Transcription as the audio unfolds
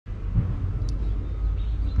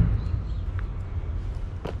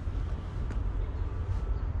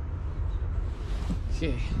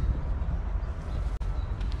Okay.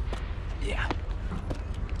 Yeah.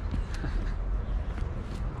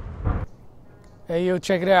 Hey, yo,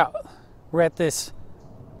 check it out. We're at this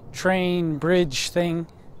train bridge thing.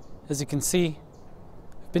 As you can see,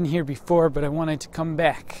 I've been here before, but I wanted to come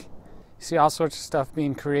back. You see all sorts of stuff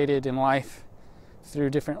being created in life through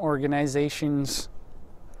different organizations,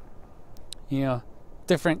 you know,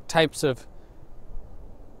 different types of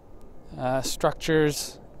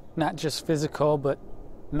structures, not just physical but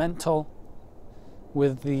mental,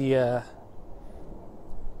 with the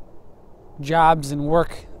jobs and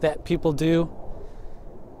work that people do,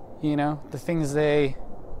 you know, the things they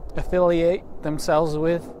affiliate themselves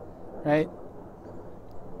with, right?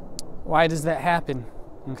 Why does that happen?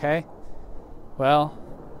 Okay, well,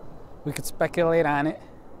 we could speculate on it,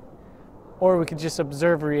 or we could just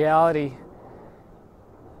observe reality,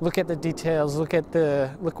 look at the details,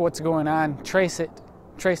 look what's going on, trace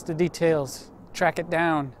the details, track it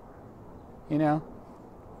down, you know,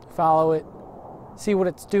 follow it, see what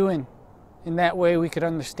it's doing. In that way we could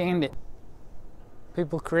understand it.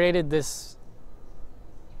 People created this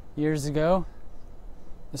years ago,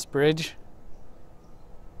 this bridge.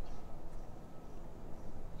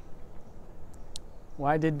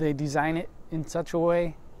 Why did they design it in such a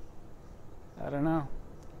way? I don't know.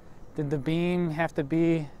 Did the beam have to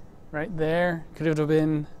be right there? Could it have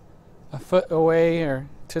been a foot away or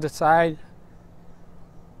to the side?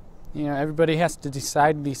 You know, everybody has to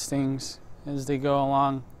decide these things as they go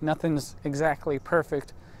along. Nothing's exactly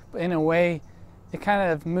perfect, but in a way, it kind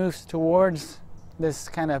of moves towards this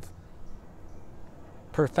kind of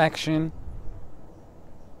perfection.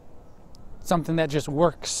 Something that just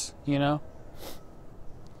works, you know?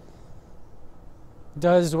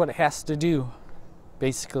 Does what it has to do,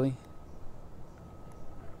 basically.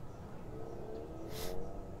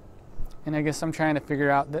 And I guess I'm trying to figure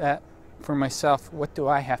out that for myself. What do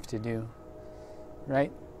I have to do,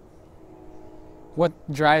 right? What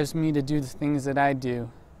drives me to do the things that I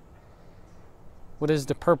do? What is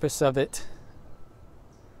the purpose of it?